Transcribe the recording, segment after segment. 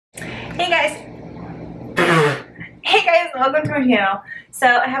Hey guys! Hey guys, welcome to my channel. So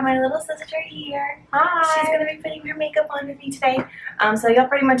I have my little sister here. Hi! She's going to be putting her makeup on with me today. So y'all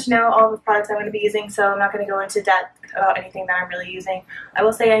pretty much know all the products I'm going to be using, so I'm not going to go into depth about anything that I'm really using. I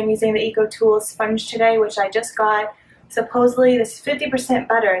will say I'm using the Eco Tools sponge today, which I just got. Supposedly this is 50%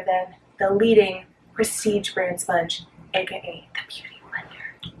 better than the leading prestige brand sponge, aka the Beauty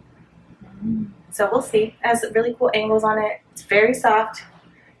Blender. So we'll see. It has really cool angles on it. It's very soft.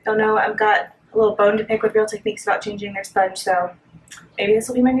 Don't know, I've got a little bone to pick with Real Techniques about changing their sponge, so maybe this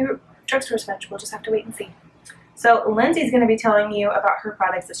will be my new drugstore sponge. We'll just have to wait and see. So Lindsay's going to be telling you about her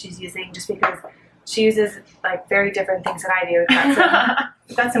products that she's using, just because she uses like very different things than I do.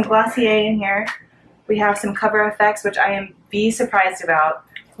 We've got some Glossier in here. We have some Cover FX, which I am surprised about.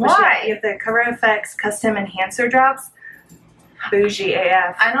 Why? You have the Cover FX Custom Enhancer Drops. Bougie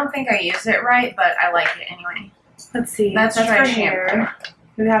AF. I don't think I used it right, but I like it anyway. Let's see. That's for dry here. shampoo.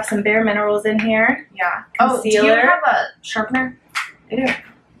 We have some Bare Minerals in here. Yeah. Concealer. Oh, do you have a sharpener? I do.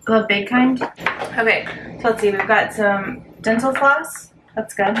 The big kind? Okay, so let's see. We've got some dental floss.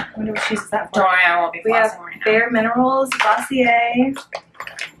 That's good. I wonder what she uses that for. Don't worry, I won't be We have flossing right now. Bare Minerals, Glossier,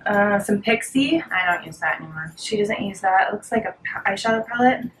 some Pixie. I don't use that anymore. She doesn't use that. It looks like a eyeshadow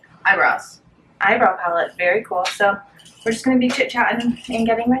palette. Eyebrows. Eyebrow palette. Very cool. So we're just going to be chit-chatting and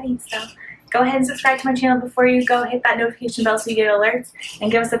getting ready. So go ahead and subscribe to my channel before you go. Hit that notification bell so you get alerts. And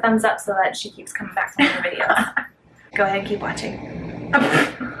give us a thumbs up so that she keeps coming back to my videos. Go ahead and keep watching.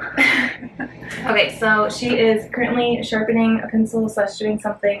 Okay, so she is currently sharpening a pencil / doing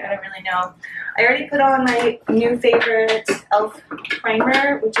something. I don't really know. I already put on my new favorite e.l.f.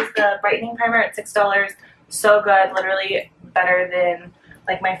 primer, which is the brightening primer at $6. So good. Literally better than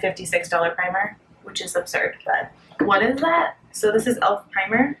like my $56 primer, which is absurd. But what is that? So this is e.l.f.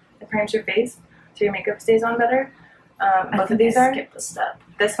 primer. It primes your face so your makeup stays on better. Both of these are. Skip the step.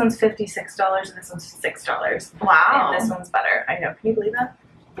 This one's $56 and this one's $6. Wow. And this one's better. I know. Can you believe that?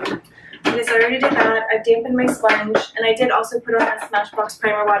 Okay, so I already did that. I've dampened my sponge, and I did also put on a Smashbox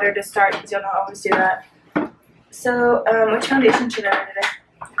primer water to start because you'll not always do that. So, which foundation should I wear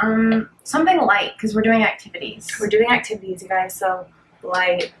today? Something light because we're doing activities. We're doing activities, you guys. So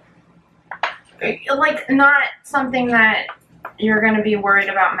light. Like not something that you're gonna be worried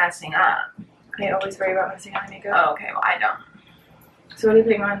about messing up. I always worry about messing up my makeup. Oh, okay. Well, I don't. So what are you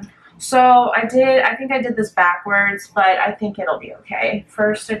putting on? So I think I did this backwards, but I think it'll be okay.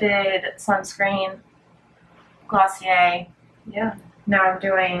 First I did sunscreen, Glossier. Yeah. Now I'm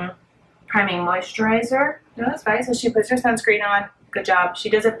doing priming moisturizer. No, that's fine. So she puts her sunscreen on. Good job. She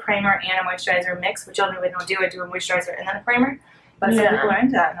does a primer and a moisturizer mix, which y'all know we don't do. I do a moisturizer and then a primer. But some people are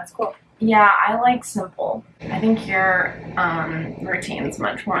into that, and that's cool. Yeah, I like simple. I think your routine's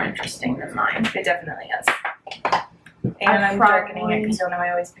much more interesting than mine. It definitely is. And I'm darkening it because you'll know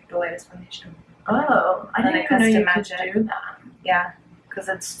I always pick the lightest foundation. Oh, I didn't even know you could do that. Yeah, because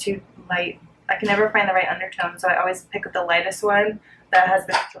it's too light. I can never find the right undertone, so I always pick the lightest one that has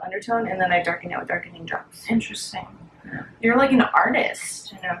the natural undertone, and then I darken it with darkening drops. Interesting. Yeah. You're like an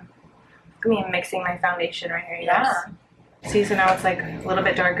artist. I know. Look at me mixing my foundation right here. Yeah. See, so now it's like a little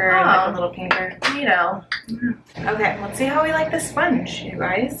bit darker and like a little pinker. You know. Okay, let's see how we like this sponge, you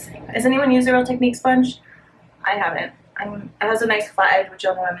guys. Has anyone used a Real Techniques sponge? I haven't. It has a nice flat edge, which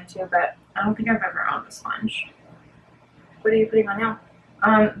you'll know I'm into, but I don't think I've ever owned a sponge. What are you putting on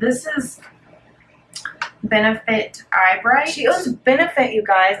now? This is Benefit Eye Bright. She owns Benefit, you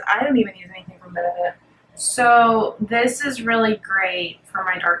guys. I don't even use anything from Benefit. So this is really great for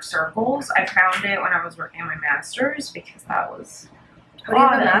my dark circles. I found it when I was working on my master's because that was What do you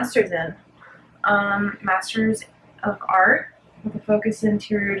have a master's in? Master's of Art with a focus in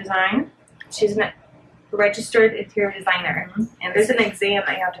interior design. She's a registered interior designer, and there's an exam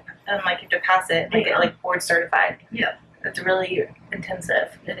that you have to you have to pass it and get like board certified. Yeah, it's really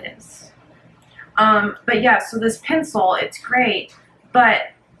intensive. It is. But yeah, so this pencil, it's great,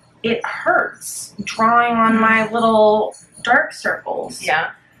 but it hurts drawing on my little dark circles.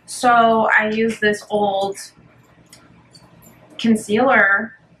 Yeah. So I use this old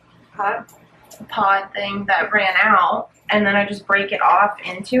concealer pod thing that ran out, and then I just break it off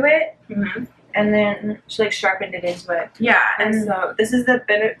into it. And then she like sharpened it into it. Yeah. And so this is the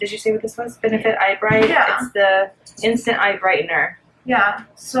did you say what this was? Benefit Eye Bright? Yeah. It's the instant eye brightener. Yeah.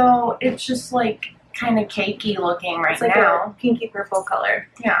 So it's just like kind of cakey looking right it's like now. A pinky purple color.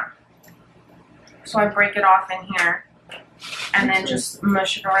 Yeah. So I break it off in here and then just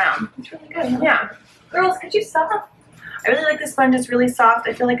mush it around. It's really good. Huh? Yeah. Girls, could you stop? I really like this sponge. It's really soft.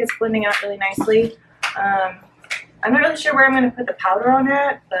 I feel like it's blending out really nicely. I'm not really sure where I'm going to put the powder on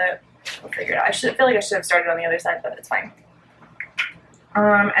it, but we'll figure it out. I feel like I should have started on the other side, but it's fine.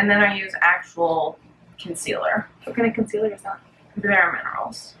 And then I use actual concealer. What kind of concealer is that? Bare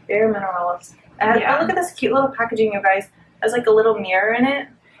Minerals. Bare Minerals. Oh, look at this cute little packaging, you guys. It has like a little mirror in it.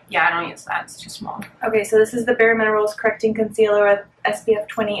 Yeah, I don't use that. It's too small. Okay, so this is the Bare Minerals Correcting Concealer with SPF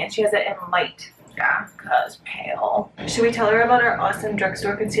 20, and she has it in light. Yeah, because pale. Should we tell her about our awesome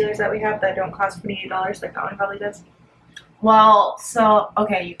drugstore concealers that we have that don't cost $28 like that one probably does? Well, so,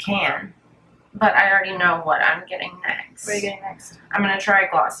 okay, you can. But I already know what I'm getting next. What are you getting next? I'm going to try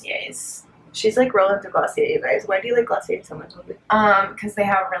Glossier's. She's like rolling to Glossier, you guys. Why do you like Glossier so much? Because they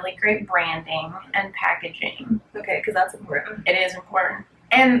have really great branding and packaging. Okay, because that's important. It is important.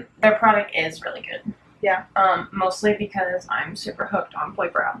 And their product is really good. Yeah. Mostly because I'm super hooked on Boy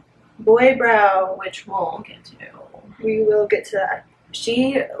Brow. Boy Brow. Which we'll get to. We will get to that.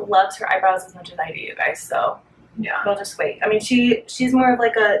 She loves her eyebrows as much as I do, you guys, so yeah. I'll just wait. I mean, she's more of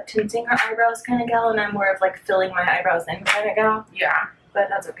like a tinting her eyebrows kind of gal, and I'm more of like filling my eyebrows in kind of gal. Yeah. But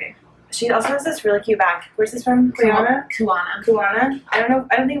that's okay. She also has this really cute bag. Where's this from? Kuana. I don't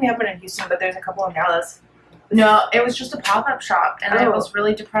think we have one in Houston, but there's a couple in Dallas. No, it was just a pop-up shop, and it was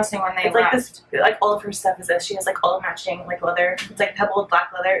really depressing when they left. Like this, like all of her stuff is this. She has like all matching like leather. It's like pebbled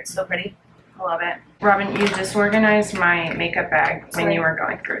black leather. It's so pretty. I love it. Robin, you disorganized my makeup bag when you were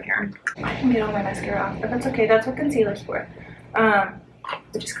going through here. I can get all my mascara off, but that's okay. That's what concealer's for.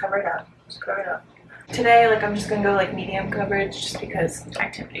 Just cover it up. Just cover it up. Today, like I'm just gonna go like medium coverage, just because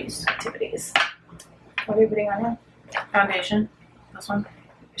activities. What are you putting on now? Foundation. This one.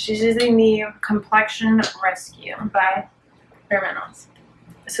 She's using the Complexion Rescue by Bare Minerals.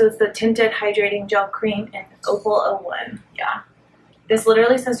 So it's the Tinted Hydrating Gel Cream in Opal 01. Yeah. This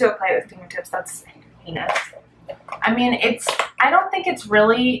literally says to apply it with fingertips. That's heinous. I mean, I don't think it's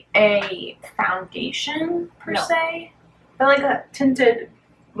really a foundation per se. But like a tinted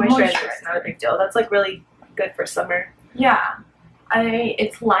moisturizer is not a big deal. That's like really good for summer. Yeah.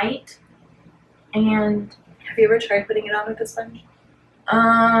 It's light. And have you ever tried putting it on with a sponge?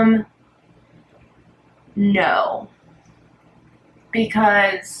 No.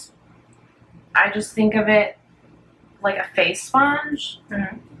 Because I just think of it like a face sponge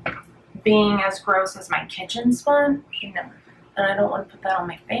being as gross as my kitchen sponge. No. And I don't want to put that on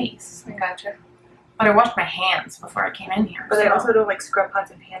my face. I gotcha. But I washed my hands before I came in here. But I also don't like scrub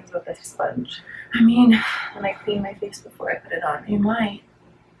pots and pans with a sponge. I mean, and I clean my face before I put it on. You might.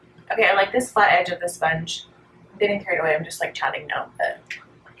 Okay, I like this flat edge of the sponge. I'm getting carried away. I'm just like chatting now, but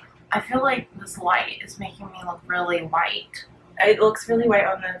I feel like this light is making me look really white. It looks really white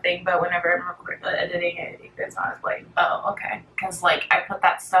on the thing, but whenever I'm editing it, it's not as white. Oh, okay. Because like I put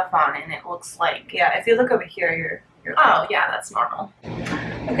that stuff on and it looks like if you look over here, you're oh yeah, that's normal.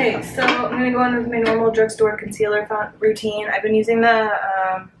 Okay, so I'm gonna go on with my normal drugstore concealer routine. I've been using the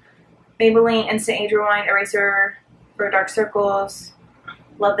Maybelline Instant Age Rewind Eraser for dark circles.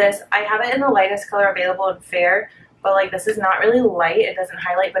 Love this. I have it in the lightest color available in Fair, but like this is not really light. It doesn't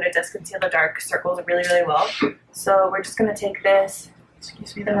highlight, but it does conceal the dark circles really, really well. So we're just gonna take this,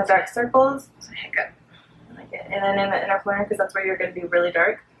 excuse me, in the dark circles. It's a hiccup. I like it. And then in the inner corner, because that's where you're gonna be really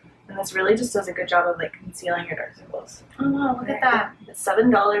dark. And this really just does a good job of like concealing your dark circles. Oh wow, look at that. It's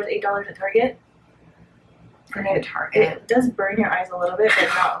 $7, $8 at Target. At Target. It does burn your eyes a little bit, but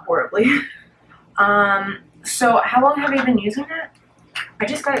not horribly. So how long have you been using that? I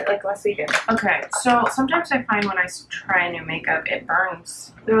just got it like last weekend. Okay, so sometimes I find when I try new makeup, it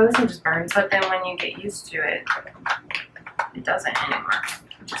burns. No, this one just burns. But then when you get used to it, it doesn't anymore.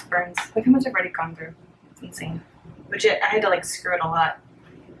 It just burns. Look how much I've already gone through. It's insane. Which I had to like screw it a lot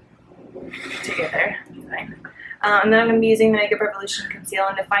to get there. Fine. And then I'm going to be using the Makeup Revolution Conceal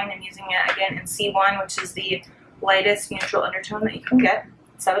and Define. I'm using it again in C1, which is the lightest neutral undertone that you can get.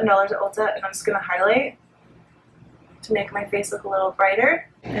 $7 at Ulta, and I'm just going to highlight to make my face look a little brighter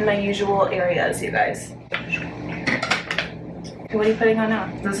in my usual areas, you guys. What are you putting on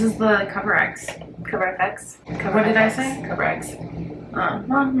now? This is the Cover X. Cover FX? What did I say? Cover X.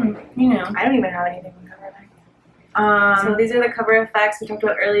 Well, you know. I don't even have anything on Cover FX. So these are the Cover FX we talked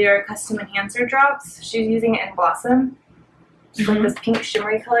about earlier, custom enhancer drops. She's using it in Blossom. It's like this pink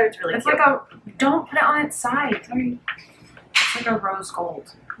shimmery color. It's really cute. It's like a, don't put it on its side. Sorry. It's like a rose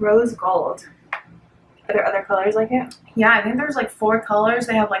gold. Rose gold. Are there other colors like it? Yeah, I think there's like 4 colors.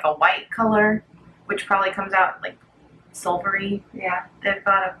 They have like a white color, which probably comes out like silvery. Yeah. They've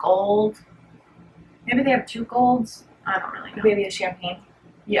got a gold. Maybe they have 2 golds. I don't really know. Maybe a champagne.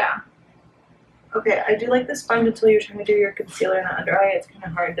 Yeah. Okay, I do like the sponge until you're trying to do your concealer in the under eye. It's kind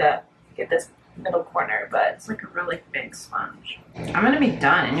of hard to get this middle corner, but it's like a really big sponge. I'm going to be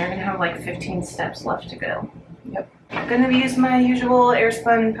done, and you're going to have like 15 steps left to go. Yep. I'm going to use my usual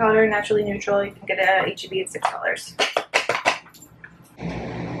Airspun powder, naturally neutral. You can get it at H-E-B at $6.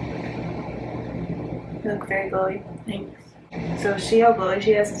 You look very glowy. Thanks. So see how glowy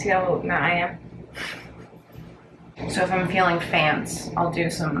she is and see how matte I am. So if I'm feeling fans, I'll do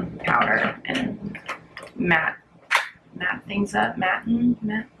some powder and matte things up,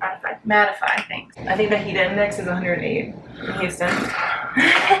 mattify things. I think the heat index is 108 in Houston.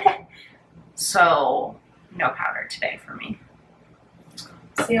 So no powder today for me.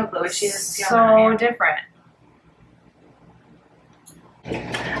 See how glowy she is. See how matte I So am. different.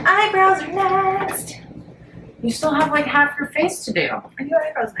 Eyebrows are next. You still have like half your face to do. I do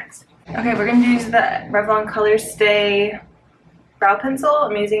eyebrows next. Okay, we're gonna use the Revlon Color Stay brow pencil.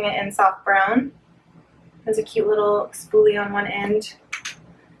 I'm using it in soft brown. There's a cute little spoolie on one end.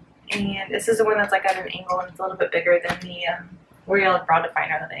 And this is the one that's like at an angle and it's a little bit bigger than the L'Oreal brow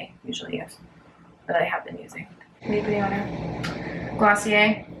definer that I usually use, that I have been using. Anybody wanna?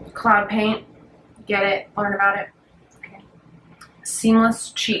 Glossier, Cloud Paint, get it, learn about it. Okay.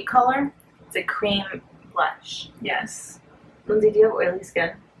 Seamless Cheek Color. It's a cream blush. Yes. Lindsay, do you have oily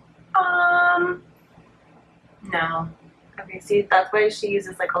skin? No. Okay, see, that's why she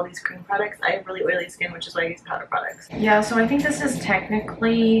uses like all these cream products. I have really oily skin, which is why I use powder products. Yeah, so I think this is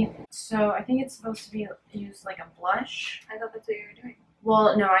technically, so I think it's supposed to be used like a blush. I thought that's what you were doing.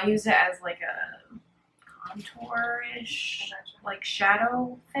 Well, no, I use it as like a contour-ish, like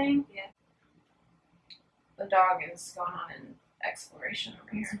shadow thing. Yeah. The dog is going on an exploration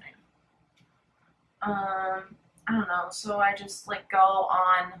over here. I don't know, so I just like go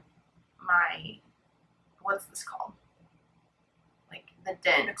on my, what's this called? Like the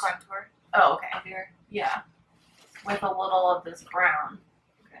dent. The contour. Oh, okay. Of your. Yeah. With a little of this brown.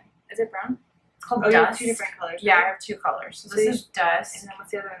 Okay. Is it brown? It's called Oh, you have dust. two different colors. Yeah, I right? have two colors. So So this you- is dust. And then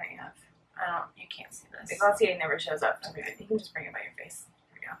what's the other one that you have? You can't see this. The Glossier never shows up to me. You can just bring it by your face.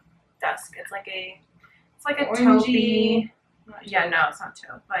 Here we go. Dusk. It's like a orangey. not Yeah, taupe. no, it's not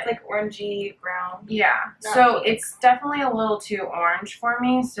taupe, but It's like orangey brown. yeah. not So pink. it's definitely a little too orange for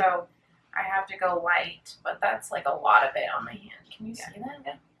me, so I have to go light, but that's like a lot of it on my hand. Can you see that?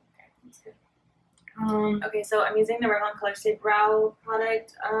 Yeah. Okay, that's good. Okay. So I'm using the Revlon Color Stay brow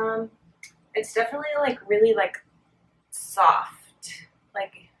product. It's definitely like really like soft,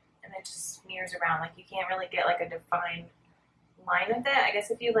 like, and it just smears around. Like you can't really get like a defined line with it. I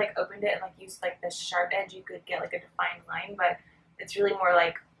guess if you like opened it and like used like the sharp edge, you could get like a defined line, but it's really more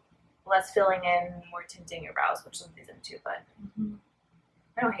like less filling in, more tinting your brows, which some things into. But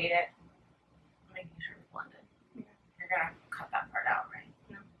I don't hate it. I'm making sure it's blended. Yeah. You're gonna cut that part out, right?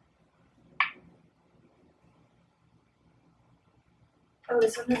 No. Oh,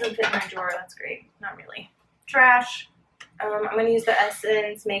 this one doesn't fit in my drawer. That's great. Not really. Trash. I'm going to use the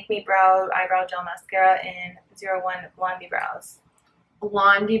Essence Make Me Brow Eyebrow Gel Mascara in 01 Blondie Brows.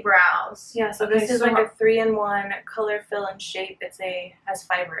 Blondie brows. Yeah, so Okay, this is so like a 3-in-1 color, fill, and shape. Has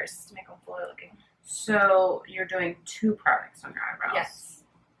fibers to make them fuller looking. So you're doing two products on your eyebrows. Yes.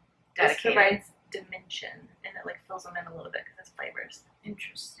 This Dedicated. provides dimension, and it like fills them in a little bit because it's fibers.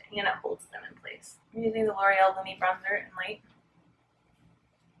 Interesting. And it holds them in place. I'm using the L'Oreal Lumi Bronzer in light.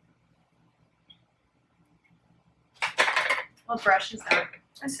 What brush is that?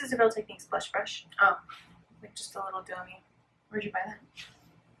 This is a Real Techniques blush brush. Oh. Like just a little domey. Where'd you buy that?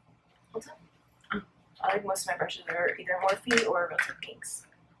 What's up? I like most of my brushes are either Morphe or Real Techniques.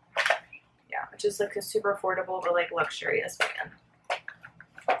 Yeah, which is like a super affordable but like luxurious brand.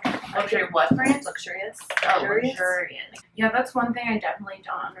 Luxury what brand? Luxurious. Oh, luxurious. Yeah, that's one thing I definitely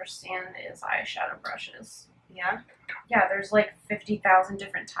don't understand is eyeshadow brushes. Yeah, Yeah, there's like 50,000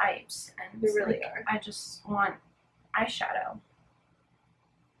 different types, and there it's really like, are. I just want eyeshadow.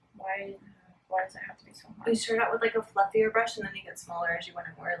 Why does it have to be so You hard? start out with like a fluffier brush and then you get smaller as you want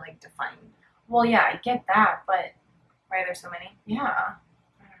it more like defined. Well, yeah, I get that, but Why there's so many? yeah,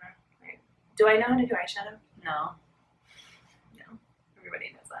 I don't know. Right. Do I know how to do eyeshadow? no, No.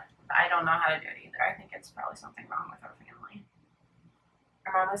 Everybody knows that. I don't know how to do it either. I think it's probably something wrong with our family.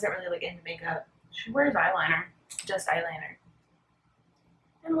 Our mom isn't really like into makeup, She wears eyeliner just eyeliner.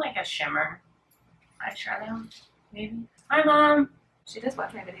 and like a shimmer eyeshadow, maybe. Hi, Mom. She does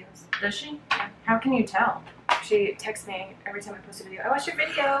watch my videos. Does she? How can you tell? She texts me every time I post a video. I watched your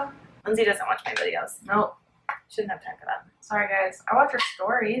video. Lindsay doesn't watch my videos. Nope. Shouldn't have time for that. Sorry, guys. I watch her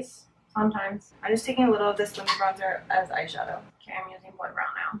stories sometimes. I'm just taking a little of this Lumi Bronzer as eyeshadow. Okay, I'm using Boy Brown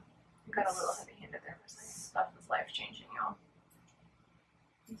now. You got a little heavy-handed there for a second. Stuff is life-changing, y'all.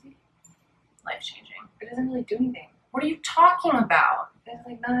 Life-changing. It doesn't really do anything. What are you talking about? It's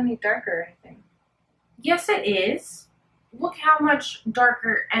like not any darker or anything. Yes, it is. Look how much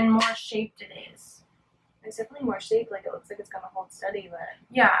darker and more shaped it is. It's definitely more shaped. Like it looks like it's gonna hold steady, but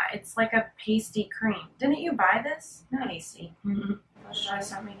Yeah, it's like a pasty cream. Didn't you buy this? No. Pasty. Should I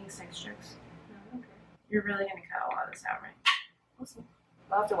start making sex jokes? no, okay. You're really gonna cut a lot of this out, right? We'll see.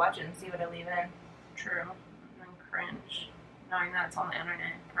 We'll have to watch it and see what I leave in. True. And then cringe, knowing that it's on the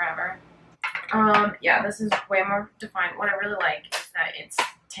internet forever. Yeah, this is way more defined. What I really like is that it's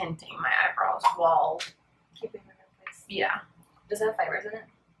tinting my eyebrows while Keeping them in place. yeah. Does it have fibers in it?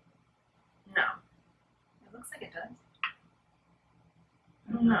 No. It looks like it does.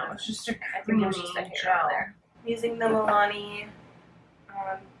 No, it's just a I think creamy there's just a hair gel. on there. I'm using the Milani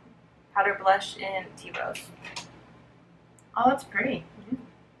powder blush in Tea Rose. Oh, that's pretty.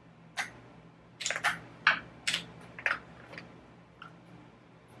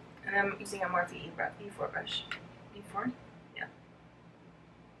 And I'm using a Morphe E4 brush. E4? Yeah.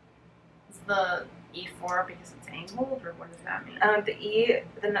 Is the E4 because it's angled, or what does that mean?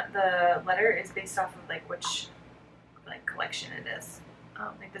 The letter is based off of like which like collection it is.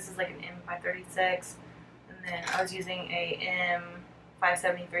 Like this is like an M536, and then I was using a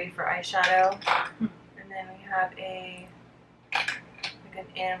M573 for eyeshadow, and then we have a like an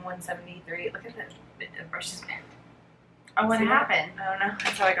M173. Look at that, the brush is bent. Oh, what See that? happened? I don't know.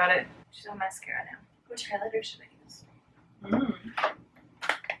 That's how I got it. She's on mascara now. Which highlighter should I use?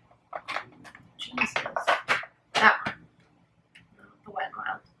 Jesus. That one. No, the Wet n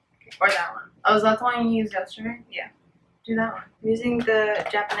Wild. Or that one. Oh, is that the one you used yesterday? Yeah. Do that one. I'm using the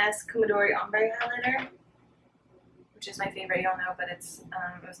Japanese Kumadori Ombre highlighter, which is my favorite, y'all know, but it's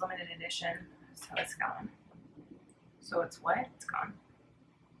it was limited edition, so it's gone. So it's what? It's gone.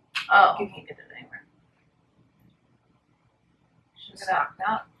 Oh. You can't get it anywhere. She's stocked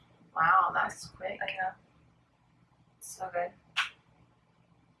up. Wow, that's quick. I know. It's so good.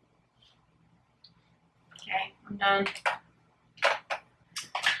 Okay, I'm done.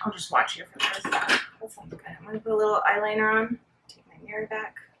 I'll just watch you for this. That sounds good. I'm gonna put a little eyeliner on. Take my mirror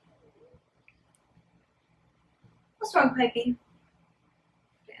back. What's wrong, Pikey?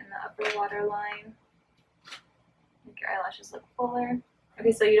 Get in the upper waterline. Make your eyelashes look fuller.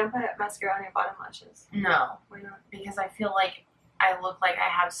 Okay, so you don't put mascara on your bottom lashes. No, Why not? because I feel like I look like I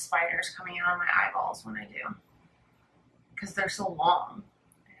have spiders coming out of my eyeballs when I do. Because they're so long.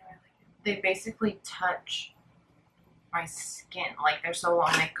 I know, I like it. They basically touch my skin. Like they're so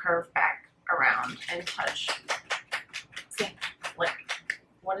long they curve back around and touch. See? Like,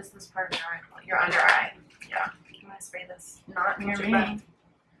 what is this part of your eye called? Your under eye. Yeah. I'm gonna spray this. Not near What's your me. best?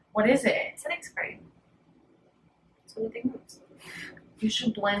 What is it? It's setting spray. That's what the thing moves. You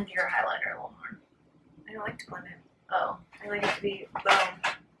should blend your highlighter a little more. I don't like to blend it. Oh. I like it to be boom.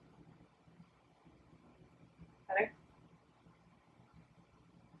 Better?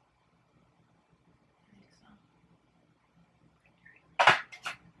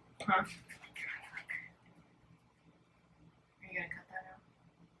 Huh? Are you gonna cut that out?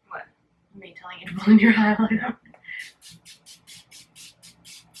 What? Me telling you to blend your highlighter.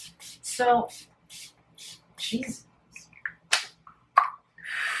 So, jeez.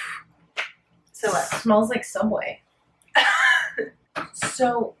 So what? Smells like Subway.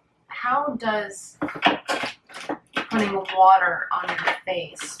 So, how does putting water on your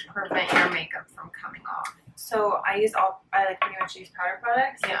face prevent your makeup from coming off? So I like pretty much use powder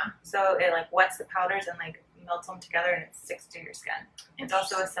products. Yeah. So it like wets the powders and like melts them together and it sticks to your skin. It's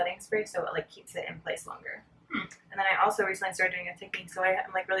also a setting spray, so it like keeps it in place longer. And then I also recently started doing a technique, so I'm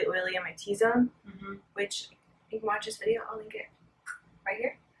like really oily in my T-zone, which you can watch this video. I'll link it right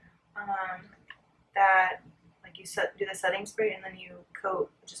here. That like you do the setting spray and then you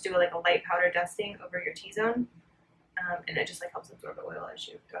just do like a light powder dusting over your T-zone, and it just like helps absorb the oil as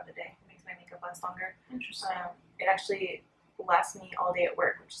you throughout the day. It makes my makeup last longer. Interesting. It actually lasts me all day at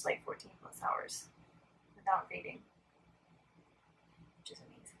work, which is like 14 plus hours without fading, which is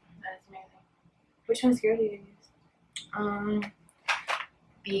amazing. That is amazing. Which mascara do you use?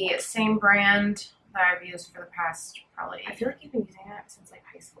 The same brand that I've used for the past probably I feel like you've been using that since like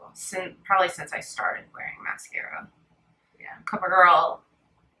high school. since I started wearing mascara. Yeah. CoverGirl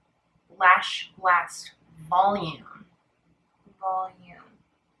Lash Blast Volume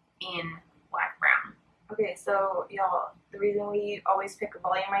in black brown. Okay, so y'all, the reason we always pick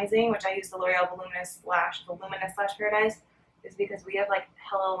volumizing, which I use the L'Oreal Voluminous Lash Paradise, is because we have like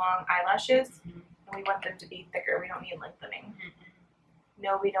hella long eyelashes, and we want them to be thicker. We don't need lengthening.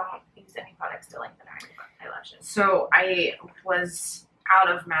 No, we don't use any products to lengthen our eyelashes. So I was out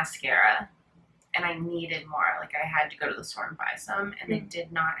of mascara and I needed more. Like I had to go to the store and buy some, and they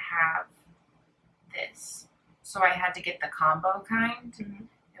did not have this. So I had to get the combo kind.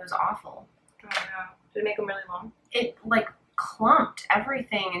 It was awful. Oh no. Did it make them really long? It like clumped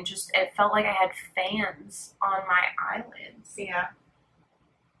everything and just it felt like I had fans on my eyelids. Yeah.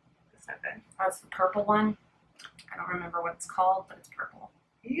 That's not good. That's the purple one. I don't remember what it's called, but it's purple.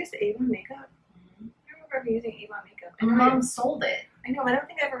 You use Avon makeup? Mm-hmm. I don't know remember using Avon makeup. My mom sold it. I know, but I don't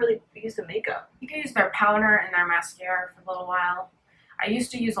think I ever really used the makeup. You can use their powder and their mascara for a little while. I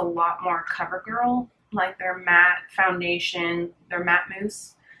used to use a lot more CoverGirl, like their matte foundation, their matte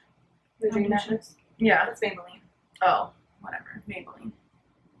mousse. The Dream Matte Mousse? Yeah. That's Maybelline. Oh, whatever. Maybelline.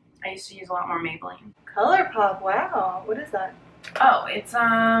 I used to use a lot more Maybelline. ColourPop, wow. What is that? Oh, it's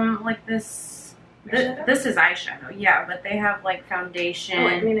like this. This is eyeshadow, yeah, but they have like foundation. Oh,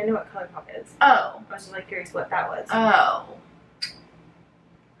 I mean, I know what ColourPop is. Oh. I was just like curious what that was. Oh.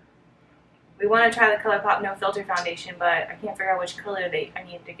 We want to try the ColourPop No Filter foundation, but I can't figure out which color I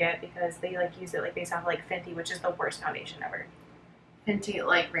need to get because they like use it like based off like Fenty, which is the worst foundation ever. Fenty,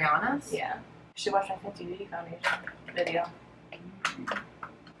 like Rihanna's? Yeah. You should watch my Fenty Beauty foundation video.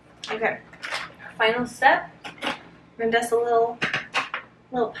 Okay. Final step. We're gonna dust a little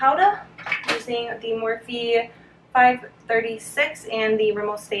powder using the Morphe 536 and the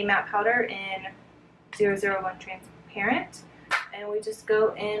Rimmel Stay Matte Powder in 001 Transparent. And we just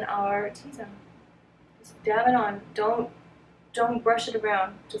go in our T-zone. Just dab it on. Don't brush it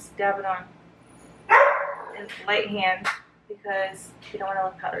around. Just dab it on. In light hand because you don't want to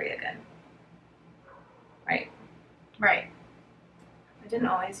look powdery again. Right. Right. I didn't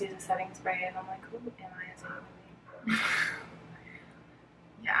always use a setting spray and I'm like, who am I as a human being?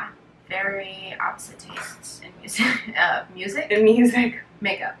 Yeah. Very opposite tastes in music. Music? In music.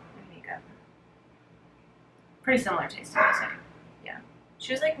 Makeup. In makeup. Pretty similar taste in music.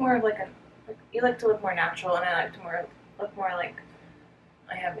 She was like more of like a, you like to look more natural, and I like to look more like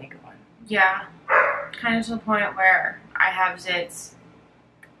I have makeup on. Yeah, kind of to the point where I have zits,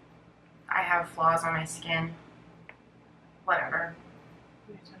 I have flaws on my skin, whatever.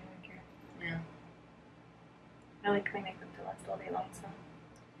 You just don't even care. Yeah. I like my makeup to last all day long, so.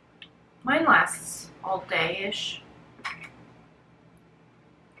 Mine lasts all day-ish.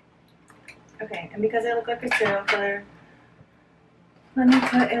 Okay, and because I look like a serial killer, let me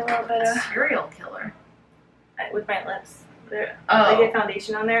put a little bit of Serial killer. with my lips. Oh. I get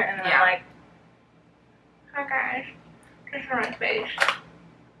foundation on there, and then Yeah. I'm like, hi guys, this is my face.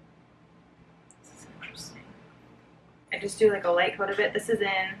 This is interesting. I just do like a light coat of it. This is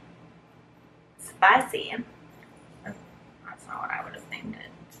in Spicy. That's not what I would have named it.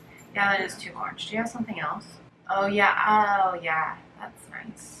 Yeah, that is too much. Do you have something else? Oh yeah. Oh yeah. That's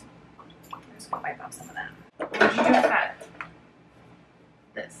nice. I'm just gonna wipe off some of that. What did you do with that?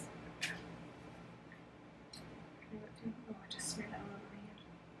 This. Oh, I just smeared that all over my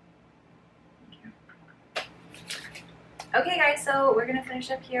hand. Okay guys, so we're gonna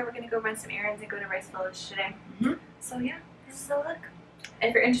finish up here. We're gonna go run some errands and go to Rice Village today. So yeah, this is the look. And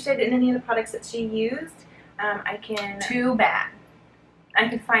if you're interested in any of the products that she used, I can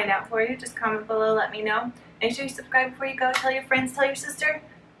find out for you. Just comment below, let me know. Make sure you subscribe before you go. Tell your friends, tell your sister.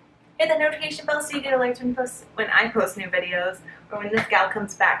 Hit the notification bell so you get alerts when I post new videos, or when this gal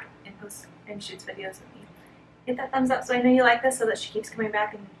comes back and shoots videos with me. Hit that thumbs up so I know you like this, so that she keeps coming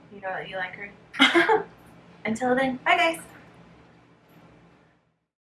back and you know that you like her. Until then, bye guys.